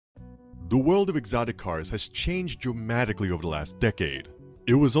The world of exotic cars has changed dramatically over the last decade.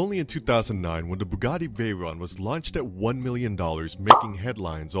 It was only in 2009 when the Bugatti Veyron was launched at $1 million, making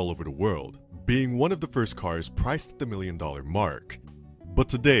headlines all over the world, being one of the first cars priced at the $1 million mark. But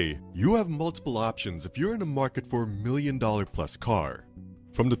today, you have multiple options if you're in the market for a $1 million plus car.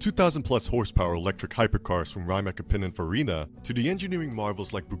 From the 2,000 plus horsepower electric hypercars from Rimac and Pininfarina to the engineering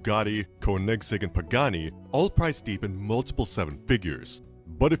marvels like Bugatti, Koenigsegg and Pagani, all priced deep in multiple seven figures.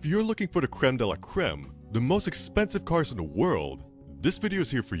 But if you're looking for the crème de la crème, the most expensive cars in the world, this video is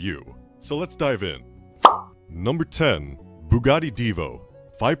here for you. So let's dive in. Number 10. Bugatti Divo,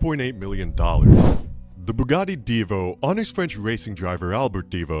 $5.8 million. The Bugatti Divo honors French racing driver Albert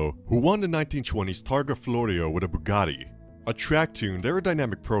Divo, who won the 1920s Targa Florio with a Bugatti. A track-tuned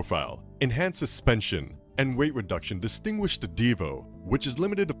aerodynamic profile, enhanced suspension, and weight reduction distinguish the Divo, which is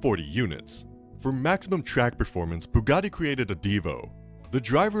limited to 40 units. For maximum track performance, Bugatti created a Divo. The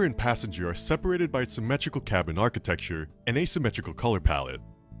driver and passenger are separated by its symmetrical cabin architecture and asymmetrical color palette.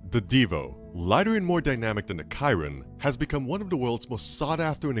 The Divo, lighter and more dynamic than the Chiron, has become one of the world's most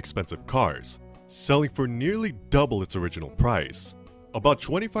sought-after and expensive cars, selling for nearly double its original price. About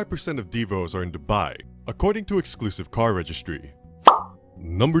 25% of Divos are in Dubai, according to Exclusive Car Registry.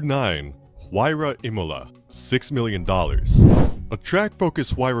 Number 9. Huayra Imola, $6 million. A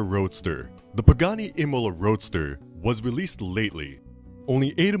track-focused Huayra Roadster, the Pagani Imola Roadster was released lately.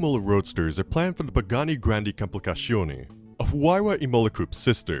 Only 8 Imola Roadsters are planned for the Pagani Grandi Complicazione, a Huayra Imola Coupe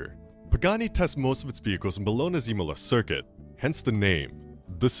sister. Pagani tests most of its vehicles in Bologna's Imola circuit, hence the name.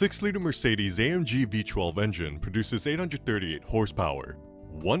 The 6-liter Mercedes AMG V12 engine produces 838 horsepower,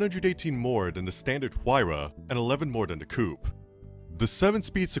 118 more than the standard Huayra and 11 more than the coupe. The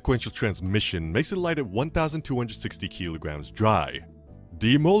 7-speed sequential transmission makes it light at 1,260 kilograms dry.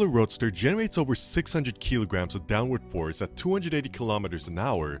 The Imola Roadster generates over 600 kilograms of downward force at 280 kilometers an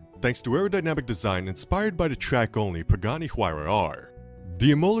hour thanks to aerodynamic design inspired by the track-only Pagani Huayra R.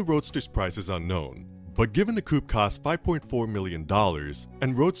 The Imola Roadster's price is unknown, but given the coupe costs $5.4 million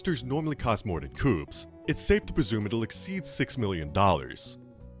and roadsters normally cost more than coupes, it's safe to presume it'll exceed $6 million.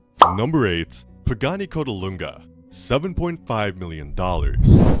 Number 8. Pagani Codalunga, $7.5 million.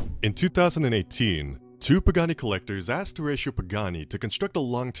 In 2018, two Pagani collectors asked Horacio Pagani to construct a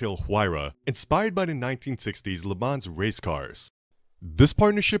long-tail Huayra inspired by the 1960s Le Mans race cars. This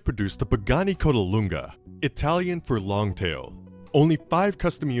partnership produced the Pagani Codalunga, Italian for long-tail. Only 5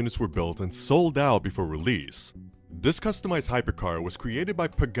 custom units were built and sold out before release. This customized hypercar was created by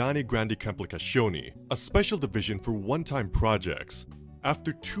Pagani Grandi Complicazione, a special division for one-time projects.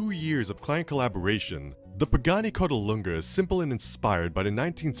 After 2 years of client collaboration, the Pagani Codalunga is simple and inspired by the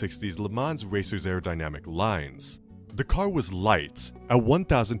 1960s Le Mans racers' aerodynamic lines. The car was light, at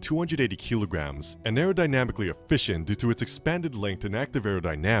 1,280 kilograms, and aerodynamically efficient due to its expanded length and active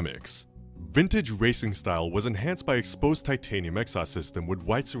aerodynamics. Vintage racing style was enhanced by exposed titanium exhaust system with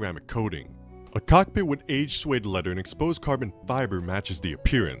white ceramic coating. A cockpit with aged suede leather and exposed carbon fiber matches the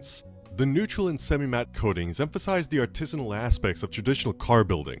appearance. The neutral and semi-matte coatings emphasize the artisanal aspects of traditional car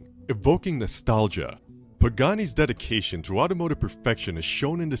building, evoking nostalgia. Pagani's dedication to automotive perfection is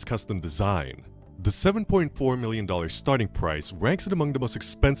shown in this custom design. The $7.4 million starting price ranks it among the most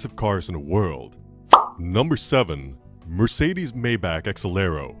expensive cars in the world. Number 7. Mercedes-Maybach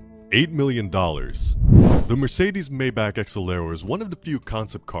Exelero, $8 million. The Mercedes-Maybach Exelero is one of the few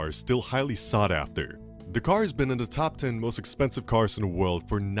concept cars still highly sought after. The car has been in the top 10 most expensive cars in the world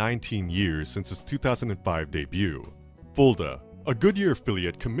for 19 years since its 2005 debut. Fulda, a Goodyear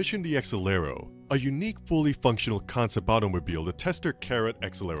affiliate, commissioned the Exelero, a unique fully functional concept automobile to test their Carrot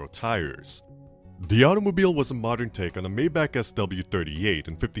Exelero tires. The automobile was a modern take on a Maybach SW38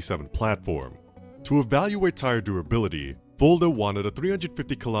 and 57 platform. To evaluate tire durability, Fulda wanted a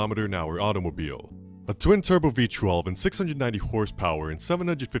 350 km/h automobile. A twin-turbo V12 and 690 horsepower and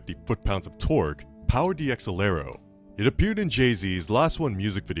 750 foot-pounds of torque powered the Exelero. It appeared in Jay-Z's Last One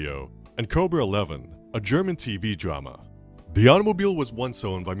music video and Cobra 11, a German TV drama. The automobile was once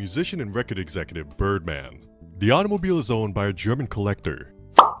owned by musician and record executive Birdman. The automobile is owned by a German collector.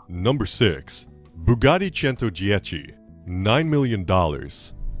 Number 6. Bugatti Centodieci, $9 million.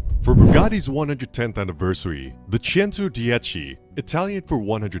 For Bugatti's 110th anniversary, the Centodieci, Italian for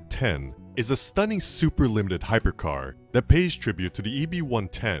 110, is a stunning super limited hypercar that pays tribute to the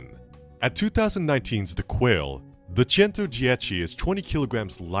EB110. At 2019's The Quail, the Centodieci is 20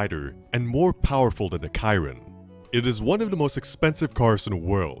 kilograms lighter and more powerful than the Chiron. It is one of the most expensive cars in the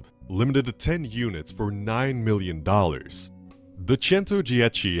world, limited to 10 units for $9 million. The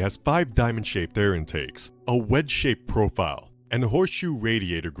Centodieci has 5 diamond-shaped air intakes, a wedge-shaped profile, and a horseshoe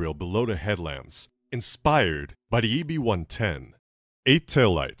radiator grille below the headlamps, inspired by the EB110. 8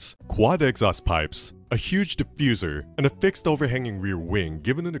 taillights, quad exhaust pipes, a huge diffuser, and a fixed overhanging rear wing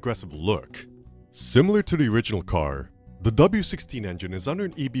give it an aggressive look. Similar to the original car, the W16 engine is under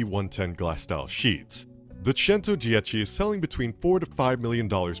an EB110 glass-style sheets. The Centodieci is selling between $4 to $5 million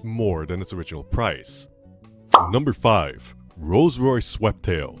more than its original price. Number 5. Rolls-Royce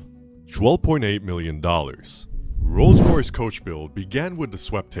Sweptail, $12.8 million. Rolls-Royce coach build began with the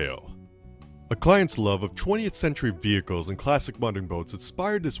Sweptail. A client's love of 20th century vehicles and classic modern boats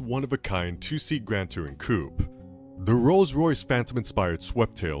inspired this one-of-a-kind two-seat Grand Touring coupe. The Rolls-Royce Phantom-inspired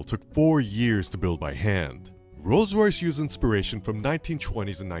Sweptail took 4 years to build by hand. Rolls-Royce used inspiration from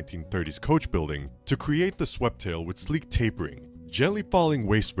 1920s and 1930s coach building to create the Sweptail with sleek tapering, gently falling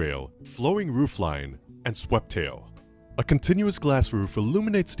waist rail, flowing roofline, and Sweptail. A continuous glass roof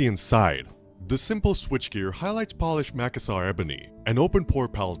illuminates the inside. The simple switchgear highlights polished Macassar ebony and open-pore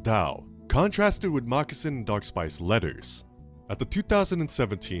pal Dow, contrasted with moccasin and dark spice leathers. At the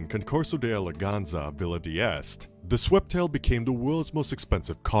 2017 Concorso de Eleganza Villa d'Este, the Sweptail became the world's most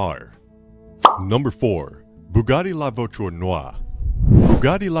expensive car. Number 4. Bugatti La Voiture Noire.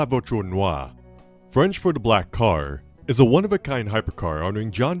 Bugatti La Voiture Noire, French for the black car, is a one-of-a-kind hypercar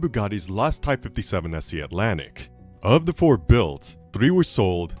honoring John Bugatti's last Type 57 SE Atlantic. Of the 4 built, 3 were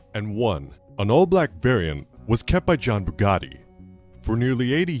sold, and 1, an all-black variant, was kept by John Bugatti. For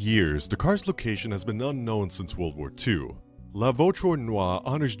nearly 80 years, the car's location has been unknown since World War II. La Voiture Noire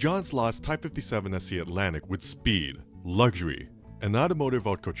honors John's last Type 57 SE Atlantic with speed, luxury, and automotive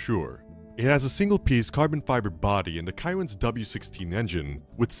haute couture. It has a single-piece carbon fiber body and the Chiron's W16 engine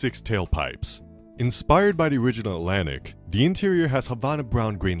with 6 tailpipes. Inspired by the original Atlantic, the interior has Havana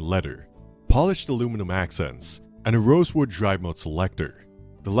brown grain leather, polished aluminum accents, and a rosewood drive mode selector.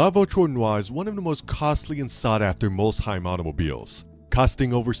 The La Voiture Noire is one of the most costly and sought-after Molsheim automobiles,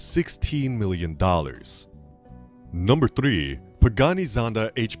 costing over $16 million. Number 3. Pagani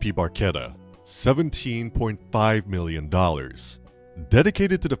Zonda HP Barchetta, $17.5 million.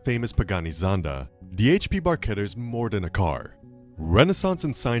 Dedicated to the famous Pagani Zonda, the HP Barchetta is more than a car. Renaissance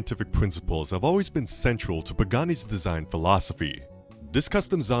and scientific principles have always been central to Pagani's design philosophy. This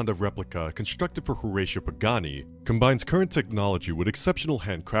custom Zonda replica, constructed for Horacio Pagani, combines current technology with exceptional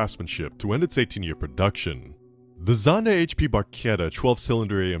hand craftsmanship to end its 18-year production. The Zonda HP Barchetta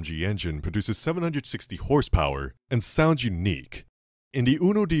 12-cylinder AMG engine produces 760 horsepower and sounds unique. In the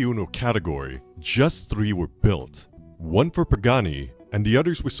Uno di Uno category, just 3 were built. 1 for Pagani, and the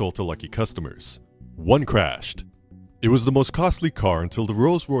others were sold to lucky customers. 1 crashed. It was the most costly car until the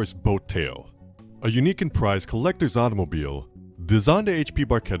Rolls-Royce Boat Tail. A unique and prized collector's automobile, the Zonda HP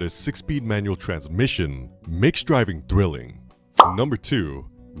Barchetta's 6-speed manual transmission makes driving thrilling. Number 2.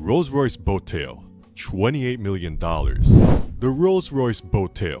 Rolls-Royce Boat Tail, $28 million. The Rolls-Royce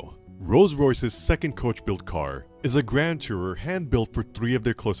Boat Tail, Rolls-Royce's second coach-built car, is a Grand Tourer hand-built for 3 of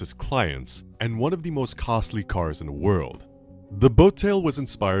their closest clients and one of the most costly cars in the world. The Boat Tail was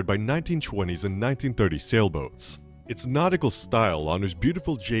inspired by 1920s and 1930s sailboats. Its nautical style honors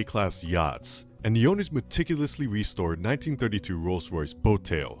beautiful J-class yachts, and the owners meticulously restored 1932 Rolls-Royce Boat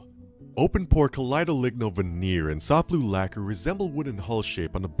Tail. Open-pore kaleido-ligno veneer and soft blue lacquer resemble wooden hull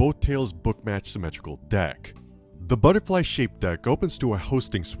shape on the Boat Tail's book-matched symmetrical deck. The butterfly-shaped deck opens to a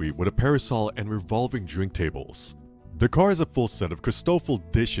hosting suite with a parasol and revolving drink tables. The car has a full set of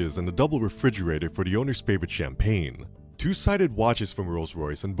Christofel dishes and a double refrigerator for the owner's favorite champagne. 2-sided watches from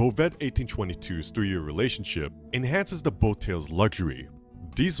Rolls-Royce and Bovet 1822's 3-year relationship enhances the Boat Tail's luxury.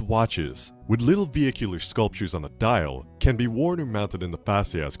 These watches, with little vehicular sculptures on a dial, can be worn or mounted in the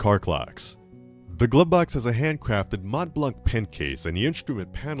fascia as car clocks. The glove box has a handcrafted Mont Blanc pen case, and the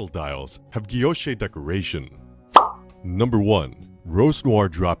instrument panel dials have guilloche decoration. Number 1. Rose Noir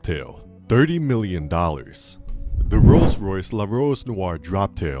Drop Tail, $30 million. The Rolls-Royce La Rose Noir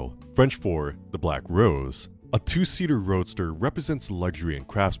Drop Tail, French for the Black Rose, a 2-seater roadster, represents luxury and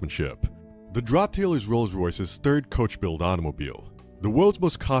craftsmanship. The Drop Tail is Rolls-Royce's 3rd coach-built automobile. The world's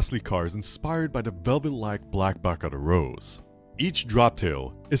most costly car is inspired by the velvet-like black Baccarat Rose. Each Drop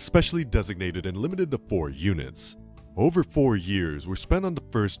Tail is specially designated and limited to 4 units. Over 4 years were spent on the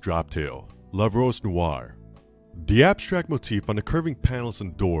first Drop Tail, La Rose Noire. The abstract motif on the curving panels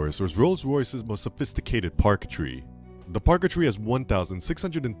and doors was Rolls-Royce's most sophisticated parquetry. The parquetry has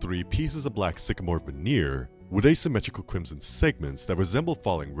 1,603 pieces of black sycamore veneer with asymmetrical crimson segments that resemble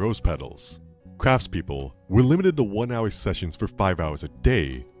falling rose petals. Craftspeople were limited to 1-hour sessions for 5 hours a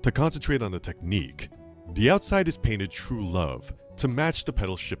day to concentrate on the technique. The outside is painted True Love to match the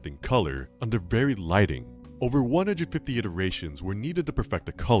petal's shifting color under varied lighting. Over 150 iterations were needed to perfect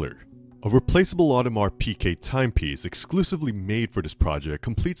the color. A replaceable Audemars Piguet timepiece exclusively made for this project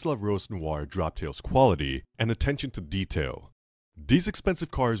completes La Rose Noire Drop Tail's quality and attention to detail. These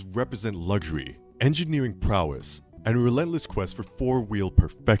expensive cars represent luxury, engineering prowess, and a relentless quest for four-wheel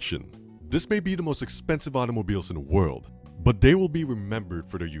perfection. This may be the most expensive automobiles in the world, but they will be remembered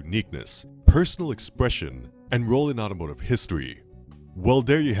for their uniqueness, personal expression, and role in automotive history. Well,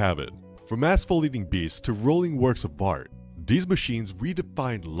 there you have it. From asphalt-eating beasts to rolling works of art, these machines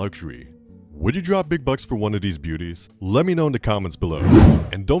redefined luxury. Would you drop big bucks for one of these beauties? Let me know in the comments below.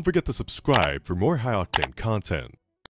 And don't forget to subscribe for more high-octane content.